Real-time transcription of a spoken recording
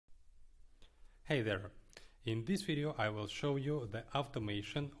Hey there! In this video I will show you the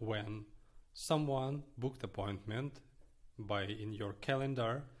automation when someone booked appointment in your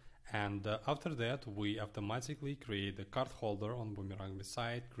calendar, and after that we automatically create the card holder on Boomerangme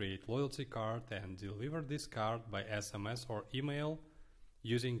site, create loyalty card and deliver this card by SMS or email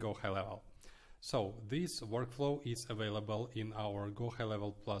using GHL. So this workflow is available in our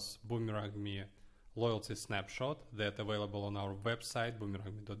GHL plus Boomerangme loyalty snapshot that available on our website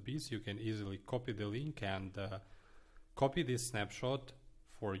boomerangme.biz. You can easily copy the link and copy this snapshot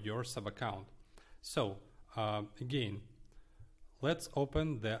for your sub account. So again, let's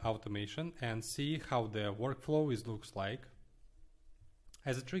open the automation and see how the workflow looks like.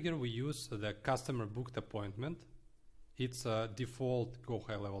 As a trigger we use the customer booked appointment. It's a default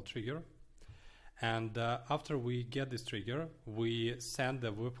GHL trigger, and after we get this trigger we send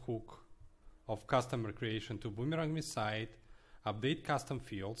the webhook of customer creation to Boomerangme site, update custom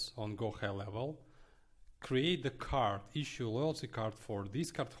fields on GHL, create the card, issue loyalty card for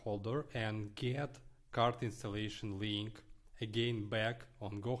this card holder, and get card installation link again back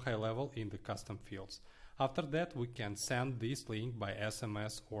on GHL in the custom fields. After that we can send this link by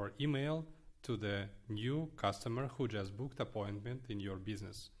SMS or email to the new customer who just booked appointment in your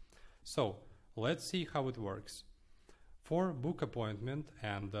business. So let's see how it works. For book appointment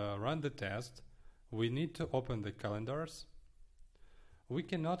and run the test, we need to open the calendars. We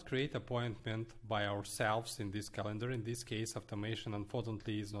cannot create appointment by ourselves in this calendar. In this case, automation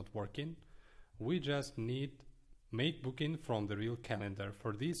unfortunately is not working. We just need make booking from the real calendar.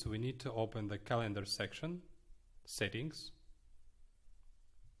 For this, we need to open the calendar section, settings,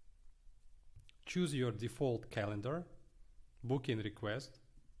 choose your default calendar, booking request,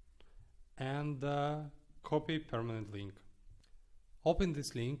 and copy permanent link. Open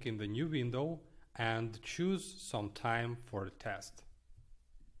this link in the new window and choose some time for the test.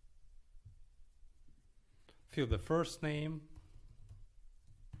 Fill the first name,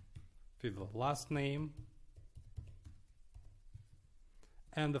 fill the last name,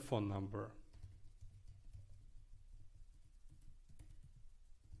 and the phone number.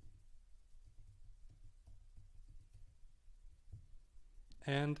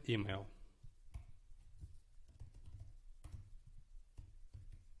 And email.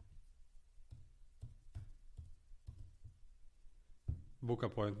 Book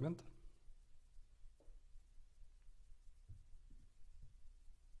appointment.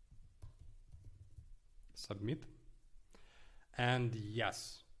 Submit. And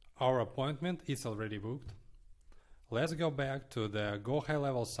yes, our appointment is already booked. Let's go back to the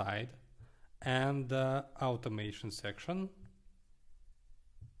GHL side and the automation section.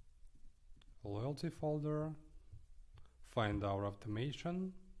 Loyalty folder, find our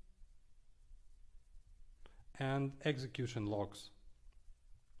automation and execution logs.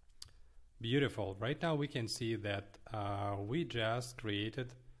 Beautiful. Right now we can see that we just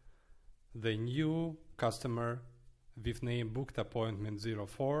created the new customer with name booked appointment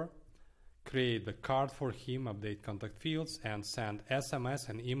 04, create the card for him, update contact fields, and send SMS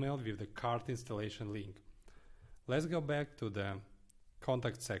and email with the card installation link. Let's go back to the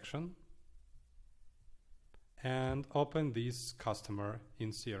contact section and open this customer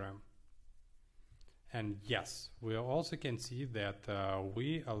in CRM. And yes, we also can see that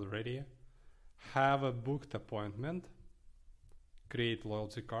we already have a booked appointment, create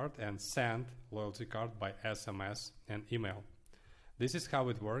loyalty card and send loyalty card by SMS and email. This is how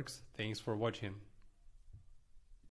it works. Thanks for watching.